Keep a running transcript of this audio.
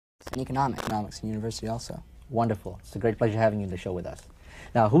in economics in university also. Wonderful. It's a great pleasure having you in the show with us.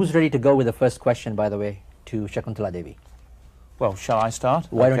 Now, who's ready to go with the first question, by the way, to Shakuntala Devi? Well, shall I start?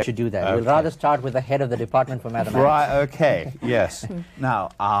 Why don't you do that? Okay. We'll rather start with the head of the Department for Mathematics. Right, okay, yes. Now,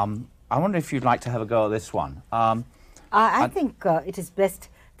 I wonder if you'd like to have a go at this one. I think it is best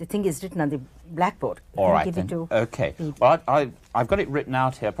the thing is written on the blackboard. All right, give then. It to Okay. Well, I've got it written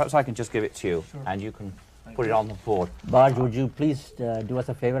out here. Perhaps I can just give it to you, and you can put it on the board. Barge, would you please do us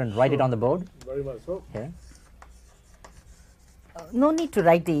a favor and write it on the board? Very much so. Okay. No need to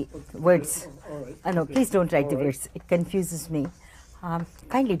write the words. All right. No, please don't write the All right. words. It confuses me.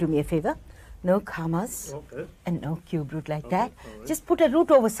 Kindly do me a favor. No commas Okay. and no cube root like Okay, that. all right. Just put a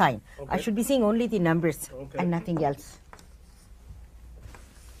root over sign. I Okay. should be seeing only the numbers Okay. and nothing else.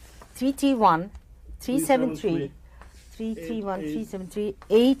 331, 373, 331, 373,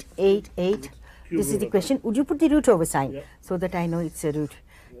 888. This is the question. Would you put the root over sign Yeah. so that I know it's a root?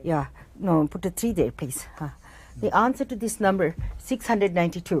 Yeah. No, put a 3 there, please. The answer to this number,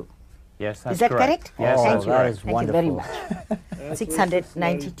 692. Yes, that's Is that correct? Yes, Oh, Thank you. that is Thank you very wonderful. much.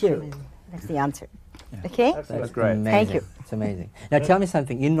 692. That's the answer. Okay? That's great. Amazing. Thank you. It's amazing. Now, tell me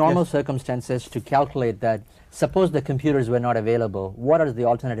something. In normal circumstances, to calculate that, suppose the computers were not available, what are the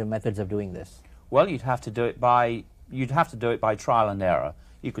alternative methods of doing this? Well, you'd have to do it by trial and error.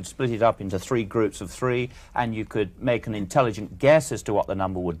 You could split it up into 3 groups of 3, and you could make an intelligent guess as to what the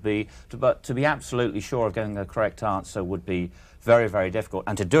number would be. But to be absolutely sure of getting the correct answer would be very, very difficult.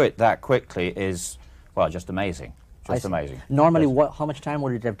 And to do it that quickly is, well, just amazing. Just amazing. Normally, Yes. how much time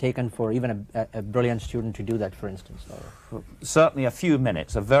would it have taken for even a brilliant student to do that, for instance? Or? Certainly a few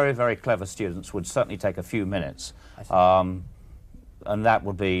minutes. A very, very clever students would certainly take a few minutes. And that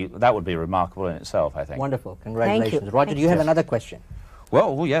would be remarkable in itself, I think. Wonderful. Congratulations. you. Roger, Thank do you have you. another question?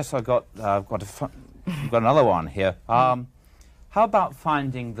 Well, yes, I've got another one here. How about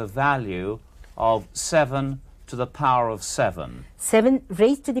finding the value of 7 to the power of 7? 7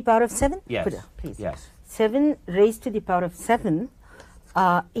 raised to the power of 7? Yes. Please. Yes. 7 raised to the power of 7.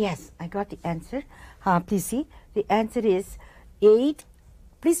 Yes, I got the answer. Please see. The answer is 8.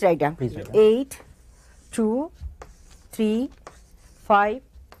 Please write down. Please write down. 8, 2, 3, 5,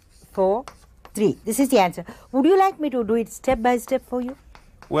 4, 3. This is the answer. Would you like me to do it step by step for you?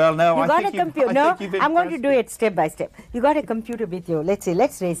 Well, no, You I got a think you've- computer. I No, think you've I'm going to do impressed it step by step. You got a computer with you. Let's see.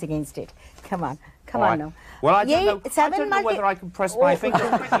 Let's race against it. Come on. Come All on right. now. Well, I Yay, don't know, I 7 don't know whether I can press Oh. my fingers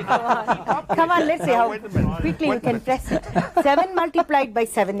quickly. Come on, let's see how wait a minute. quickly Wait you a can minute. press it. 7 multiplied by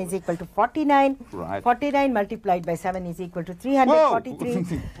 7 is equal to 49. Right. 49 multiplied by 7 is equal to 343.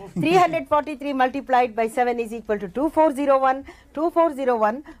 343 multiplied by 7 is equal to 2401.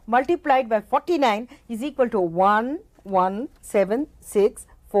 2401 multiplied by 49 is equal to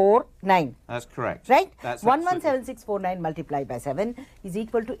 117,649. That's correct. Right? That's 117,649 multiplied by 7 is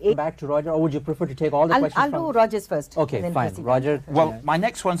equal to 8. Back to Roger, or would you prefer to take all the questions I'll from... do Rogers first. and Okay, then fine. proceed. Roger. Well, my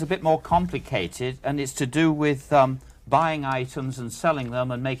next one's a bit more complicated, and it's to do with buying items and selling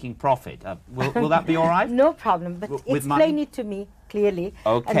them and making profit. Will that be all right? No problem, but With explain money? it to me clearly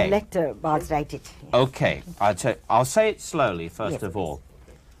Okay. and let Bars write it. Okay, I'll say it slowly first Yes, of all.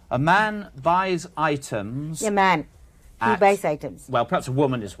 A man buys items. A man, he At- buys items. Well, perhaps a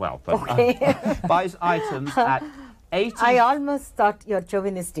woman as well. But, Okay. buys items at 80. I almost thought you're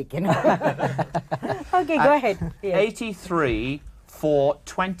chauvinistic, you know. Okay, go ahead. Yes. 83 for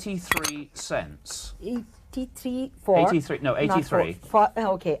 23 cents. 83 for... 83, no, not 83.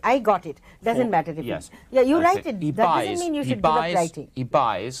 Okay, I got it. Doesn't For- matter if yes. Yeah, you Okay. write it. He That buys, doesn't mean you he should buys, give up writing. He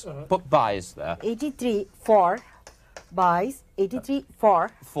buys, put buys there, 83 for buys, 83 for...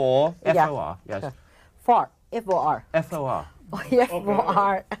 for, Yeah. F-O-R, yes, For, F-O-R. F-O-R,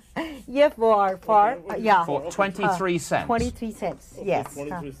 F-O-R. F-O-R for... yeah. for 23 cents. 23 cents, yes.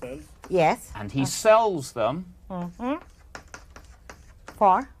 23 cents. Yes. And he sells them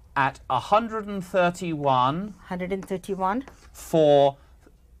For at 131 131 for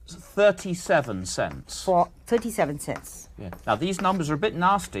 37 cents. for 37 cents. Yeah. Now, these numbers are a bit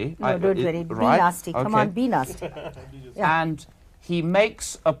nasty. No, don't worry. Be right? nasty. Come Okay. on, be nasty. Yeah. And he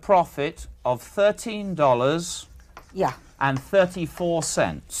makes a profit of $13 Yeah. and 34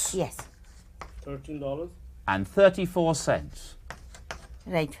 cents. Yes. $13. And 34 cents.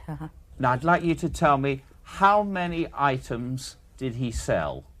 Right. Now, I'd like you to tell me how many items did he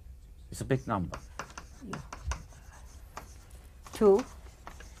sell? It's a big number. 2,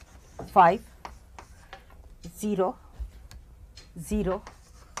 5, 0, 0,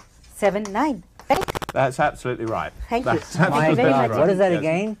 7, 9. Right? That's absolutely right. Thank you. That's Thank you My very God, much. what is that Yes.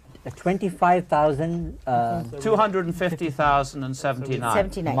 again? 25,000. 250,079.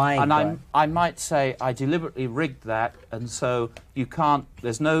 79. My And God. I might say I deliberately rigged that, and so you can't.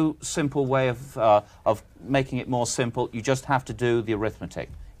 There's no simple way of making it more simple. You just have to do the arithmetic.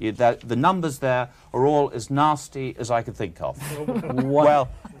 The numbers there are all as nasty as I could think of. Well,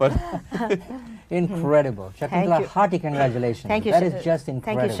 but Incredible. Thank Shakuntala, you. hearty congratulations. Thank you. That is just Thank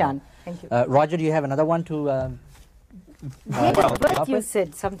incredible. you, Sean. Thank you. Roger, do you have another one to... Date well, of birth, up you with?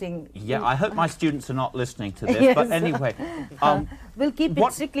 said something. yeah, I hope my students are not listening to this. Yes. But anyway, We'll keep it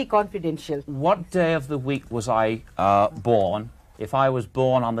what- strictly confidential. what day of the week was I born? If I was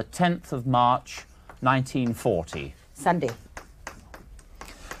born on the 10th of March, 1940. Sunday.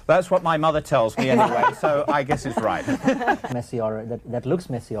 That's what my mother tells me anyway, so I guess it's right. messy, all right. That looks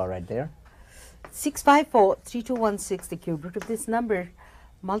messy all right there. 6543216, the cube root of this number,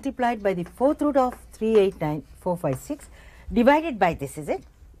 multiplied by the fourth root of 389456, divided by this, is it?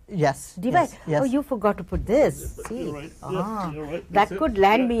 Yes. Divide. Yes. Yes. Oh, you forgot to put this. See. You're right. Ah, Yes, you're right. that That's could it.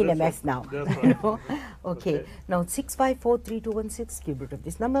 land Yeah, me in a that's mess right. now. That's You right. know? Okay. Now 6543216, cube root of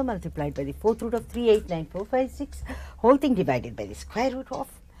this number, multiplied by the fourth root of 389456, whole thing divided by the square root of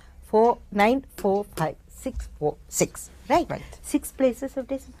 4945646. Right? Right. 6 places of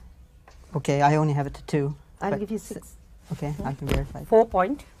decimal. Okay, I only have it to 2. I'll but give you 6. Okay, I can verify. 4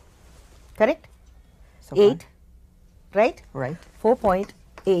 point. Correct? So far. 8. Right? Right.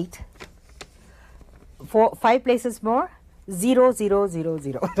 4.8. 5 places more. 0, 0, 0,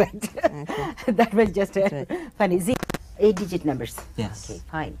 0. Right? Okay. That was just That's funny. 8-digit numbers. Yes. Okay,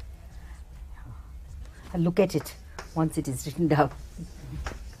 fine. I'll look at it once it is written down.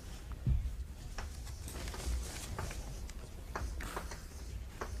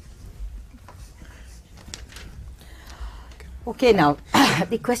 Okay, now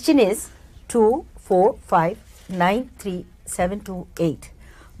the question is 2, 4, 5, 9, 3, 7, 2, 8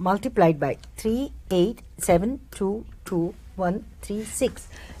 multiplied by 3, 8, 7, 2, 2, 1, 3, 6.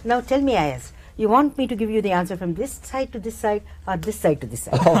 Now tell me, Ayaz, you want me to give you the answer from this side to this side or this side to this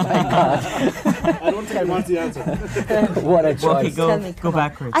side? Oh my God. I don't think he wants the answer. What a choice. Tell me, come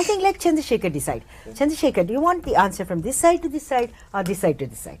on. I think let Chandrasekhar decide. Chandrasekhar, do you want the answer from this side to this side or this side to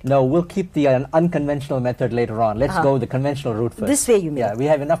this side? No, we'll keep the unconventional method later on. Let's go the conventional route first. This way you mean? Yeah, we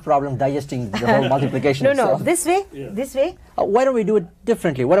have enough problem digesting the whole multiplication No, itself. no, this way, Yeah. this way. Why don't we do it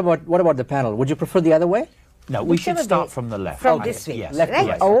differently? What about the panel? Would you prefer the other way? No, we should Whichever start way. from the left. From I this think. way, Yes. Left to right?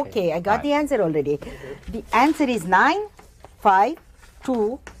 right. Okay, I got Right. the answer already. The answer is 9, 5,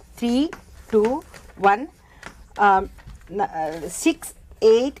 2, 3, 2, 1, 6,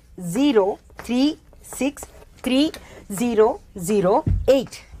 8, 0, 3, 6, 3, 0, 0,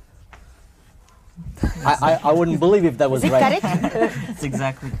 8. I wouldn't believe if that was Is it right. correct? That's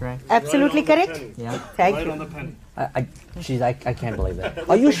exactly correct. Absolutely Right on the correct? penny. Yeah. Thank Right you. on the penny. I can't believe that.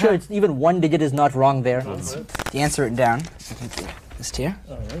 Are you sure it's even one digit is not wrong there? The answer written down. This here?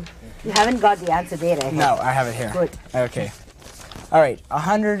 You haven't got the answer there, I hope. No, I have it here. Good. Okay. All right.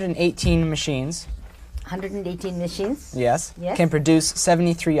 118 machines, 118 machines? yes, Yes. can produce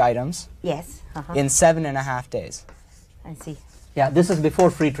 73 items Yes. in 7.5 days. I see. Yeah, this is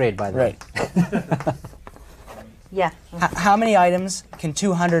before free trade, by the way. Right. Yeah. How many items can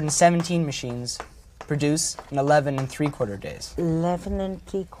 217 machines produce in 11 3/4 days? 11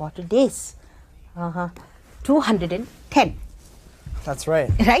 3/4 days. 210. That's right.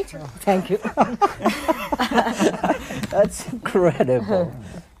 Right? Thank you. That's incredible.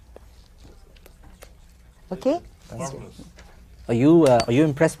 Okay? Are you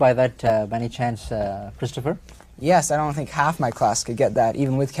impressed by that by any chance, Christopher? Yes, I don't think half my class could get that,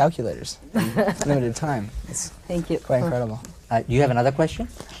 even with calculators. in limited time. It's Thank you. quite incredible. Do you have another question?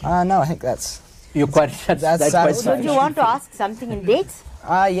 No, I think that's. You're quite. That's quite satisfying. Don't you want to ask something in dates?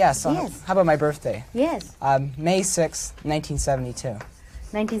 Yes. Yes. How about my birthday? Yes. May 6th, 1972.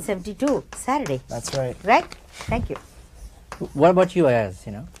 1972, Saturday. That's right. Right? Thank you. What about you, Ayaz?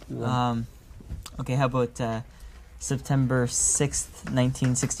 You know. Okay, how about September 6th,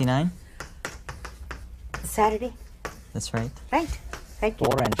 1969? Saturday. That's right. Right? Thank you.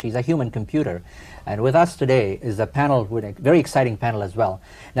 And she's a human computer. And with us today is a panel, with a very exciting panel as well.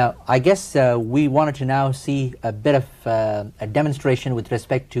 Now, I guess we wanted to now see a bit of a demonstration with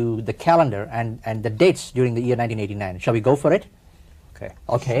respect to the calendar and the dates during the year 1989. Shall we go for it? Okay.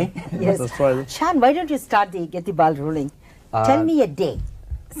 Okay. Yes. Let's try this. Shan, why don't you get the ball rolling? Tell me a day.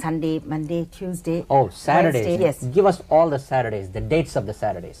 Sunday, Monday, Tuesday. Oh, Saturdays. Wednesday, yes. Give us all the Saturdays, the dates of the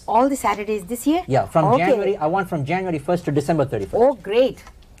Saturdays. All the Saturdays this year? Yeah, from Okay. January, I want from January 1st to December 31st. Oh, great.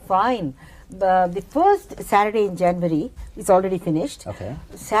 Fine. The first Saturday in January is already finished. Okay.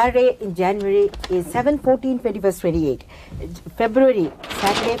 Saturday in January is 7, 14, 21st, 28. February,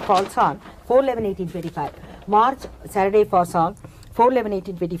 Saturday falls on 4, 11, 18, 25. March, Saturday falls on 4, 11,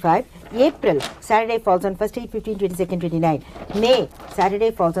 18, 25. April, Saturday falls on 1st, 8, 15, 22nd, 29. May,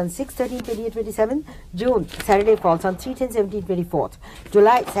 Saturday falls on 6, 13, 28, 27. June, Saturday falls on 3, 10, 17, 24th.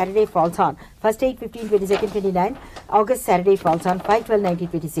 July, Saturday falls on 1st, 8, 15, 22nd, 29. August, Saturday falls on 5, 12, 19,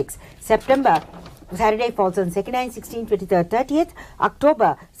 26. September, Saturday falls on 2nd, 9, 16, 23rd, 30th.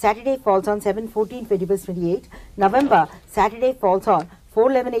 October, Saturday falls on 7, 14, 21st, 28. November, Saturday falls on 4,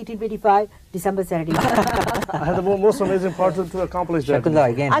 11, 18, 25. December, Saturday. I had the most amazing part to accomplish that. Shakuntala,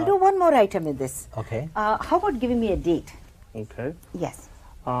 again. I'll do one more item in this. Okay. How about giving me a date? Okay. Yes.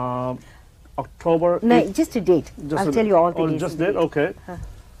 October. No, just a date. I'll tell you all the dates. Just date. Okay.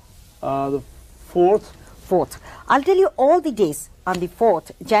 The 4th. 4th. I'll tell you all the days on the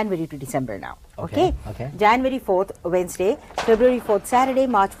 4th, January to December now. Okay? Okay. January 4th, Wednesday. February 4th, Saturday.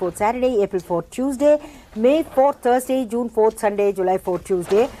 March 4th, Saturday. April 4th, Tuesday. May 4th, Thursday. June 4th, Sunday. July 4th,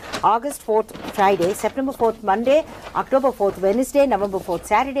 Tuesday. August 4th, Friday. September 4th, Monday. October 4th, Wednesday. November 4th,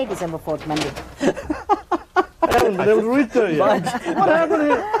 Saturday. December 4th, Monday. I haven't been able to read there yet. What happened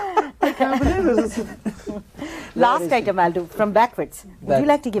here? I can't believe this. Last item I'll do from backwards. Would you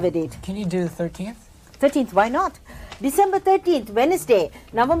like to give a date? Can you do the 13th? 13th, why not? December 13th, Wednesday.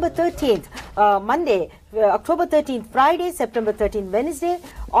 November 13th, Monday. October 13th, Friday. September 13th, Wednesday.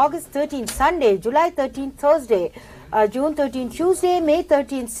 August 13th, Sunday. July 13th, Thursday. June 13th, Tuesday. May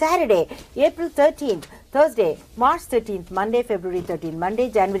 13th, Saturday. April 13th, Thursday. March 13th, Monday. February 13th, Monday.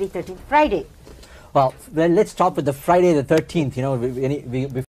 January 13th, Friday. Well, let's start with the Friday the 13th. You know,